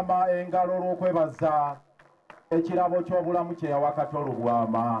omukama engalo olw'okwebaza ekirabo ky'obulamu kye yawa Kato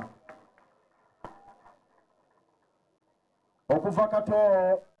Lubwama. Okuva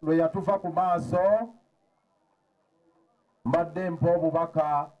Kato lwe yatuva ku maaso mbadde mpa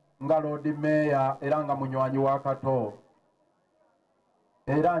obubaka nga Lord Mayor era nga munywanyi wa Kato,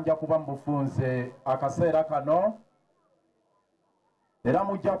 era nja kuba mufunze akaseera kano era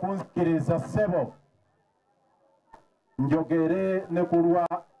mujja kunzikiriza ssebo njogere ne ku lwa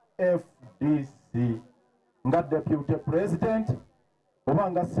FDC nga Deputy President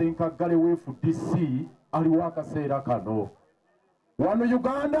oba nga Ssenkaggale wa FDC aliwo akaseera kano. One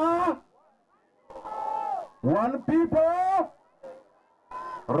Uganda, one people,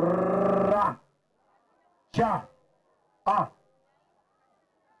 ra cha a.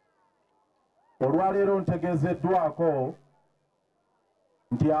 Olwaleero ntegeezeddwako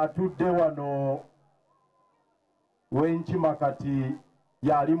nti atudde wano w'enkima kati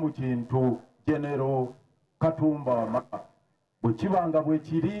yali mu kintu General Katumba Wamala. Bwe kibanga bwe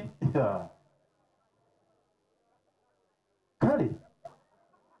kiri kale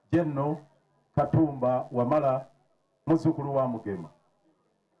General Katumba Wamala muzzukulu wa Mugema,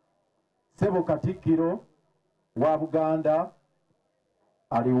 Ssebo Katiikiro wa Buganda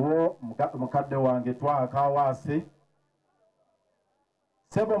aliwo mukadde wange twakawaase.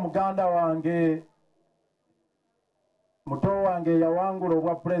 Ssebo muganda wange muto wange yawangula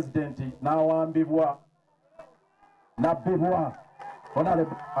obwa pulezidenti n'awambibwa nabbibwa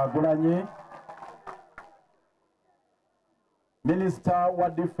Honorable Agulanye, Minister wa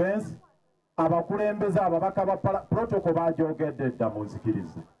Defense, abakulembeze ababaka ba protocol bajoogedde dda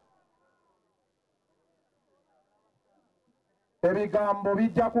munzikirize. Ebigambo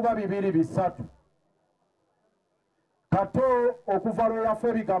bijja kuba bibiri bisatu. Kato okuva lwe yafa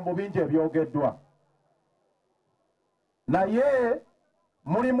ebigambo bingi ebyogeddwa, naye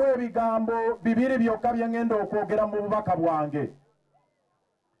mulimu ebigambo bibiri byokka bye ngenda okwogera mu bubaka bwange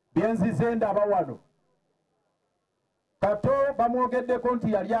byenzize ndaba wano. Kato bamwogeddeko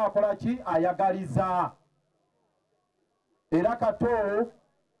nti yali akola ki? Ayagaliza. Era Kato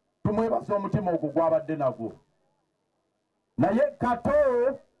tumwebaza omutima ogwo gwabadde nagwo. Naye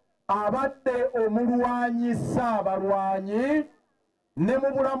Kato abadde omulwanyisa abalwanyi ne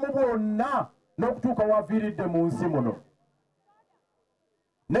mu bulamu bwonna n'okutuuka waviiridde mu nsi muno.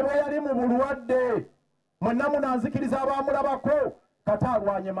 Ne bwe yali mu bulwadde mwenna munanzikiriza abaamulabako, Kato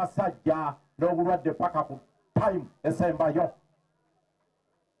alwanye masajja n'obulwadde paka ku time esembayo.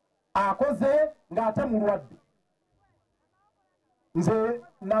 Akoze ng'ate mulwadde. Nze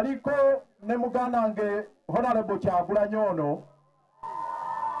naliko ne muganda wange Honorable Kyagulanyi ono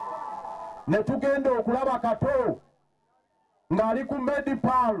ne tugenda okulaba Kato ng'ali ku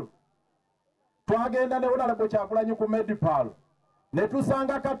Medipal. Twagenda ne Honorable Kyagulanyi ku Medipal ne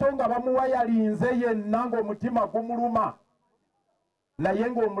tusanga Kato nga bamuwa yalinze yenna ng'omutima gumuluma, naye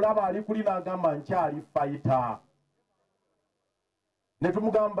ng'omulaba ali kuli n'agamba nkyali fayita. Ne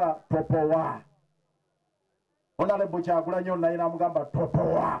tumugamba topowa. Honorable Kyagulanyi naye n'amugamba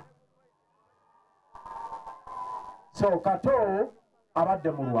topowa. So Kato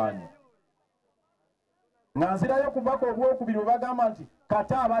abadde mulwanyi. Nga nzirayo kubaka obwokubiri bwe bagamba nti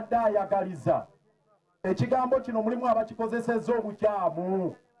Kato abadde ayagaliza. Ekigambo kino mulimu abakikozesezza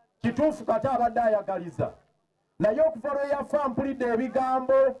obukyamu. Kituufu Kato abadde ayagaliza. Naye okuva lwe yafa mpulidde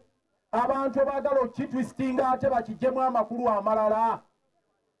ebigambo abantu baagala okitwistinga ate bakiggyemu amakulu amalala.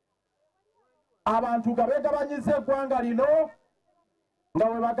 Abantu nga beegabanyiza eggwanga lino nga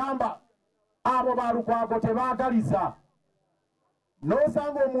bwe bagamba abo balukwago tebaagaliza.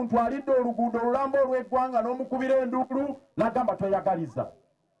 N'osanga omuntu alidde oluguudo olulamba olw'eggwanga n'omukubira enduulu n'agamba toyagaliza.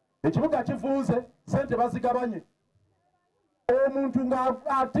 Ekibuga kifuuze, sente bazigabanye. Omuntu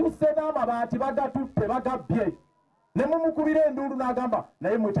ng'atuuse n'amabaati bagatutte bagabbye. Ne mumukubira enduulu n'agamba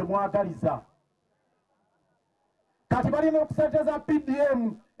naye mwe temwagaliza. Kati balina okuseeteza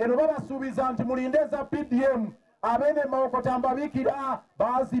PDM, eno babasuubiza nti mulinde za PDM, abeene Mawokota mbabikira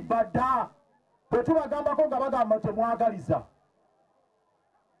baazibba dda. Bwe tubagambako nga bagamba temwagaliza.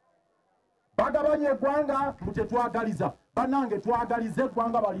 Bagabanye eggwanga mu tetwagaliza. Bannange twagalize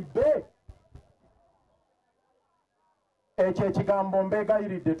eggwanga balibbe. Ekyo ekigambo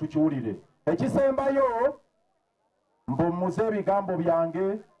mbeegayiridde tukiwulire. Ekisembayo mbummuze ebigambo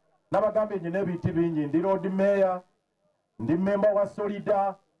byange n'abagambe nyina ebintu bingi. Ndi road mayor, ndi member wa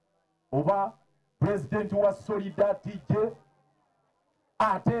Solida oba president wa Solida TJ,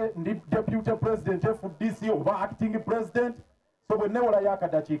 ate ndi deputy president FDC oba acting president. So bwe newola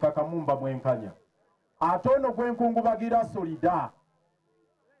yakadakiika kamumba mwenkanya. Ate ono gwe nkungubagira Solida.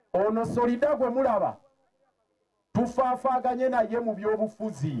 Ono Solida gwe mulaba tufaafaaganye naye mu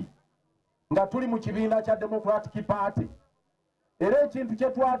by'obufuzi nga tuli mu kibiina kya Democratic Party. Era ekintu kye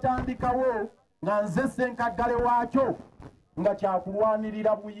twatandikawo nga nze ssenkaggale waakyo nga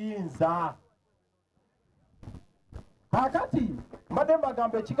kyakulwanirira buyinza. Kakati mbadde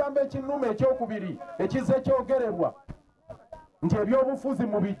mbagamba ekigambo ekinnuma ekyokubiri ekize kyogerebwa nti ebyobufuzi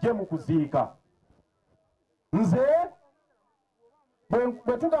mubijje mu kuziika. Nze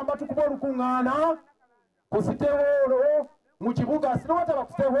bwe tugamba tukuba olukuŋŋaana ku sitehoolo mu kibuga sinowataba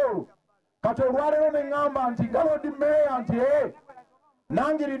ku sitehoolo. Kati olwaleero ne ŋŋamba nti galodi meeya nti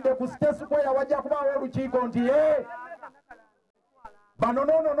nangiridde ku site square wajja kubaawo olukiiko nti bano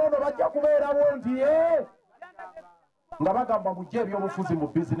noono bajja kubeerawo nti nga bagamba mujje ebyobufuzi mu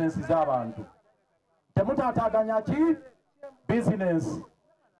bizinensi z'abantu. Temutaataaganya ki? Bizinensi.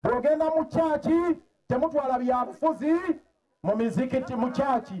 Bw'ogenda mu kyaki temutwala byabufuzi mu mizikiti. Mu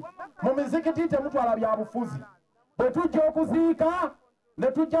kyaki mu mizikiti temutwala byabufuzi. Bwe tujja okuziika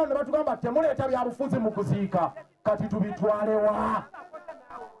ne tujja ne batugamba temuleeta byabufuzi mu kuziika, kati tubitwalewa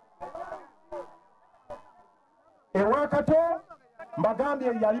ewa Kato.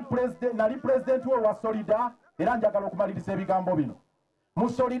 Mbagambye nali president we wa Solida, era njagala okumaliriza ebigambo bino. Mu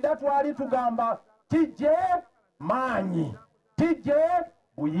Solida twali tugamba tijje maanyi, tijje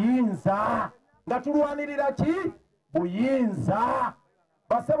buyinza, nga tulwanirira ki? Buyinza.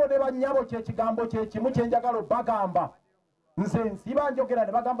 Basebo ne bannyabo kyekigambo kyekimu kyenjagala obagamba. Nze nsiba njogera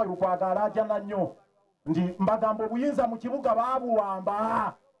ne bagamba lukwagala ajana nnyo nti mbagamba obuyinza mu kibuga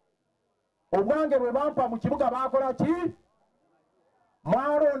baabuwamba. Obwange bwe bampa mu kibuga baakola ki?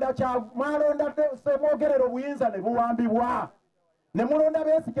 Mwalonda semwogerera obuyinza ne buwambibwa. Ne mulonda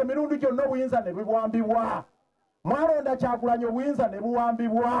Besigye emirundi gyonna obuyinza ne buwambibwa. Mwalonda Kyagulanyi obuyinza ne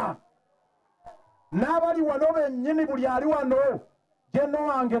buwambibwa. N'abali wano bennyini buli ali wano jenno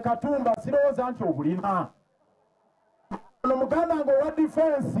wange Katumba sirowooza nti obulina. omuganda ng'owa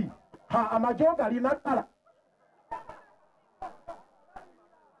defense amajoga alina ddala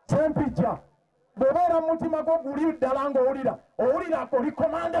sempijja bw'obeera mu mutima gwo guli ddala ng'owulira oli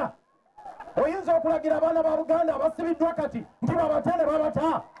komanda oyinza okulagira abaana ba buganda abasibiddwa kati nti babate ne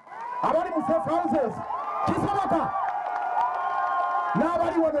babata abali mu safe houses kisoboka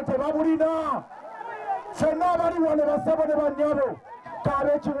n'abali wano tebabulina ffenna abali wano basabo ne bannyabo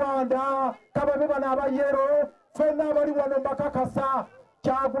kabekiwanda kababe bano abayero ffenna abali wano mbakakasa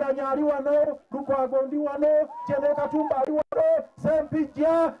Kyagulanyi ali wano Lukwago ndi wano Jene Katumba ali wano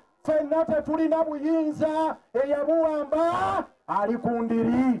Sempijja ffenna tetulina buyinza eyabuwamba ali ku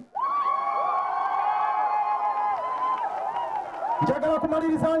ndiri. Njagala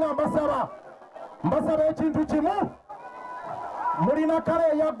kumaliriza nga mbasaba ekintu kimu. Mulina kale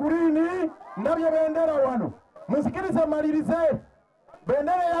eya gurini ndabye bendera wano muzikirize malirize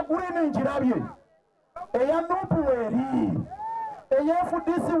bendera eya gurini njirabye eya nupu weri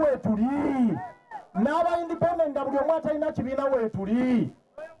EFDC wetuli n'aba independent buli omu atalina kibiina wetuli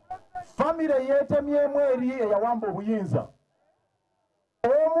famire yeetemyemu eri eyawamba obuyinza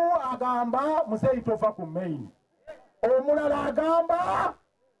omu agamba muzeeyi tova ku main omulala agamba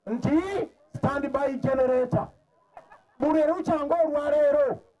nti standby generator buli erukyanga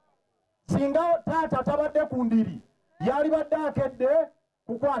olwaleero singa taata tabadde ku ndiri yali badde akedde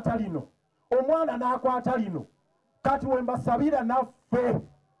kukwata lino omwana n'akwata lino kati wembasabira naffe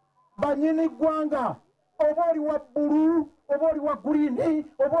banyini ggwanga oba oli wa bbulu oba oli wa gurini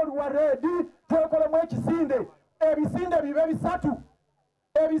oba oli wa redi twekolemu ekisinde ebisinde bibe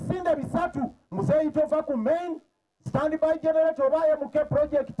bisatu muzeeyi tova ku main standby generator oba MK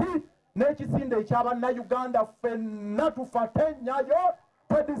project n'ekisinde ekyabannayuganda ffenna tufate nnyayo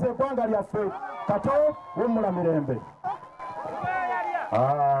tweddiza eggwanga lyaffe kato wemmula mirembe.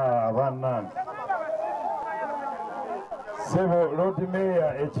 Bannange Sebo Lord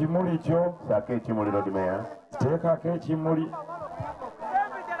Mayor ekimuli kyo saako ekimuli Lord Mayor teekako ekimuli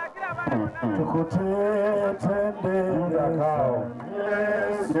tukuteetendekao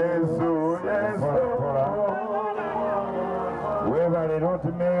Yesu weebale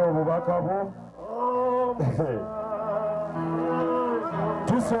Lord Mayor obubaka bwo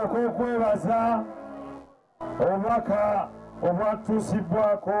tusooka okwebaza obubaka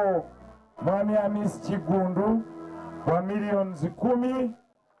obwatuusibwako mwami Amisi Kigundu wa milioni 10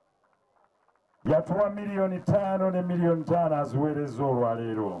 yatuwa milioni 5 ne milioni 5 aziweereza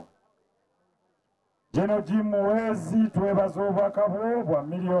olwaleero. Jeno Jimuwezi twebaza obubaka bwo bwa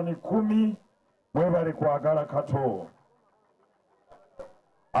milioni 10 mwebale kwagala Kato.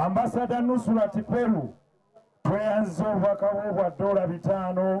 Ambasada Nusrat Peru tweyanziza obubaka bwo bwa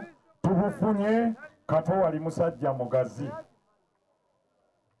 $5 tubufunye Kato wali musajja mugazi.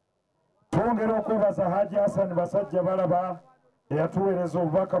 Twongera okwebaza Haji Hassan basajja balaba eyatuweereza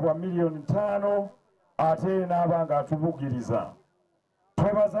obubaka bwa milioni 5 ate n'abanga atubugiriza.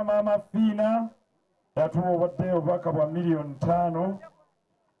 Twebaza Maama Fiina yatuwadde obubaka bwa milioni 5.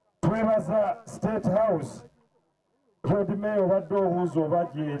 Twebaza State House Lord Mayor obadde obuuza oba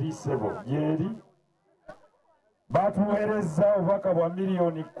gyeri sebo gyeri batuweereza obubaka bwa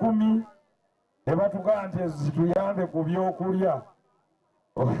milioni 10 ne batugamba nti zituyambe ku byokulya.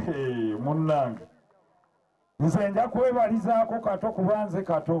 Munnange nze nja kwebalizaako Kato kubanze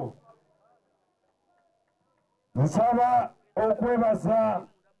Kato. Nsaba okwebaza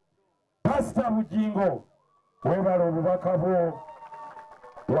Pastor Bugingo webala obubaka bwo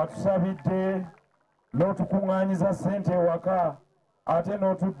watusabidde n'otukuŋŋaanyiza ssente ewaka ate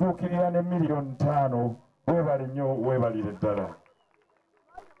n'otudduukirira ne milioni 5 webale nnyo webalire ddala.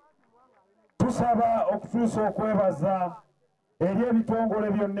 Tusaba okutuusa okwebaza eri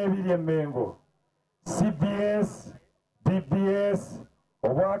ebitongole byonna ebiri emmengo CBS, BBS,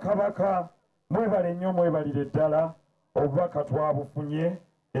 Obwakabaka mwebale nnyo mwebalire ddala obubaka twabufunye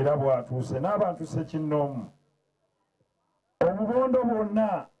era bwatuuse n'abantu Ssekinnoomu. Obubondo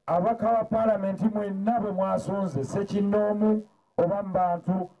bwonna abaka ba Paalamenti mwenna bwe mwasonze Ssekinnoomu oba mu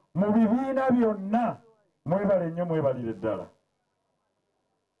bantu mu bibiina byonna mwebale nnyo mwebalire ddala.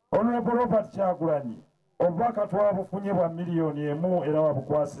 Honorable Robert Kyagulanyi obubaka twabufunye bwa milioni 1 era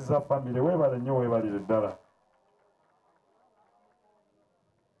wabukwasiza famire webale nnyo webalire ddala.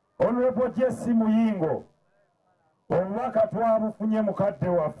 Honorable Jesse Muyingo obubaka twabufunye mukadde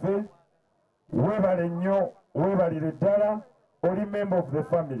waffe webale nnyo webalire ddala oli member of the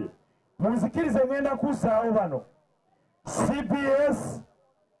family. Munzikirize ngenda kusaawo bano CBS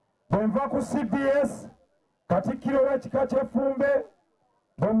bwe nva ku CBS Katiikiro w'ekika ky'Effumbe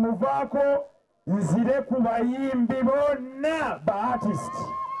bwe muvaako nzire ku bayimbi bonna ba artist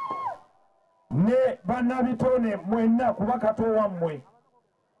ne bannabitone mwenna kuba Kato wammwe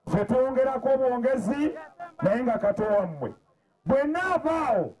ffe twongerako obwongezi naye nga Kato wammwe bwe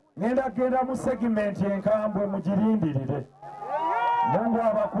naavaawo ngenda genda mu segimenti enkambwe mugirindirire Mungu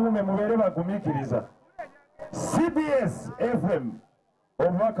abakuume mubeere bagumiikiriza CBS FM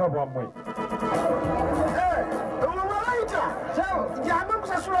obubaka bwammwe Jama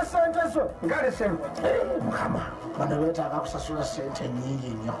kusasula sente zo ngale semu mukama bana betaaga kusasula sente nyingi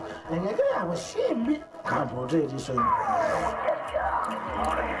nnyo engege yaabwe simbi kampoota eriiso ino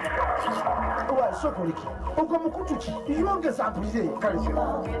owa sokoliki ogwo mukutuki yongeza mpulire kale semu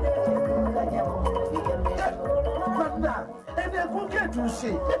bana enekuuka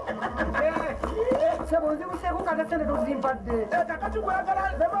etuuse sebo nzibuseeko kata sente tozimpadde kakati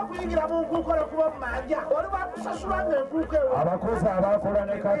gwagala nebakuyingira mu nkuuka olwokuba mu manja oli bakusasula ng'enkuuka ewo abakozi abakola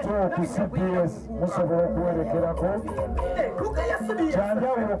ne Kato ku CBS musobola okuwerekerako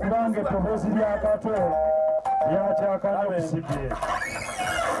kyanjawulo kubanga eddoboozi lya Kato lyakyakana ku CBS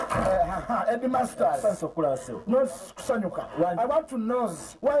Headmasters, not kusanyuka. I want to know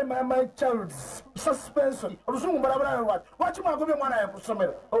why my child's suspension. Oluzungu balabala lwaki. Lwaki mwagobye omwana yange ku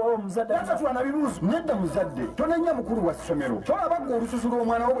ssomero? Muzadde. Lwaki tuwana bibuuzo? Nedda muzadde, tonenya mukulu wa ssomero. Tolabanga olususu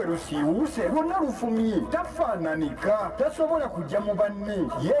lw'omwana wo bwe lusiiwuuse, lwonna lufumye. Tafaananika, tasobola kujja mu banne.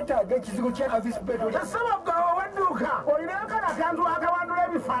 Yeetaaga ekizigo kya avisipeto. Yasoboka owedduuka. Olinayo akantu akawandula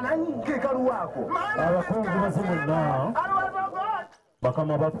ebifaananyi. Ke kaluwaako. abakungu bazimunna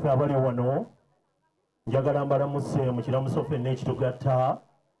bakama baffe abali wano njagala mbalamuse mu kiramuso ffenna ekitugatta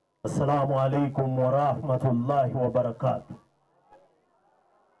assalamu alaikum warahmatullahi wabarakatu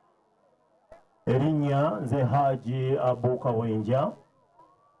erinnya nze Haji Abu Kawenja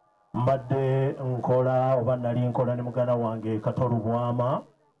mbadde nkola oba nali nkola ne muganda wange Kato Lubwama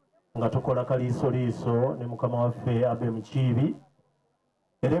nga tukola kaliisoliiso ne mukama waffe Abe Mukiibi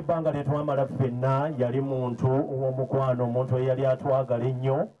era ebbanga lyetwamala ffenna yali muntu w'omukwano omuntu eyali atwagala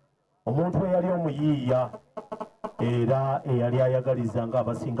ennyo omuntu eyali omuyiiya era eyali ayagaliza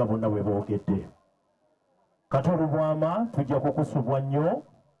ng'abasinga bonna bwe boogedde Kato Lubwama tujja kukusubwa nnyo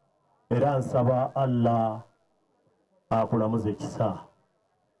era nsaba Allah akulamuza ekisa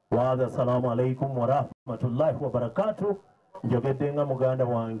waadha assalamu alaikum warahmatullahi wabarakatu njogedde nga muganda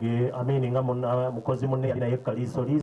wange amini nga mukozi munne yali naye kaliisoliiso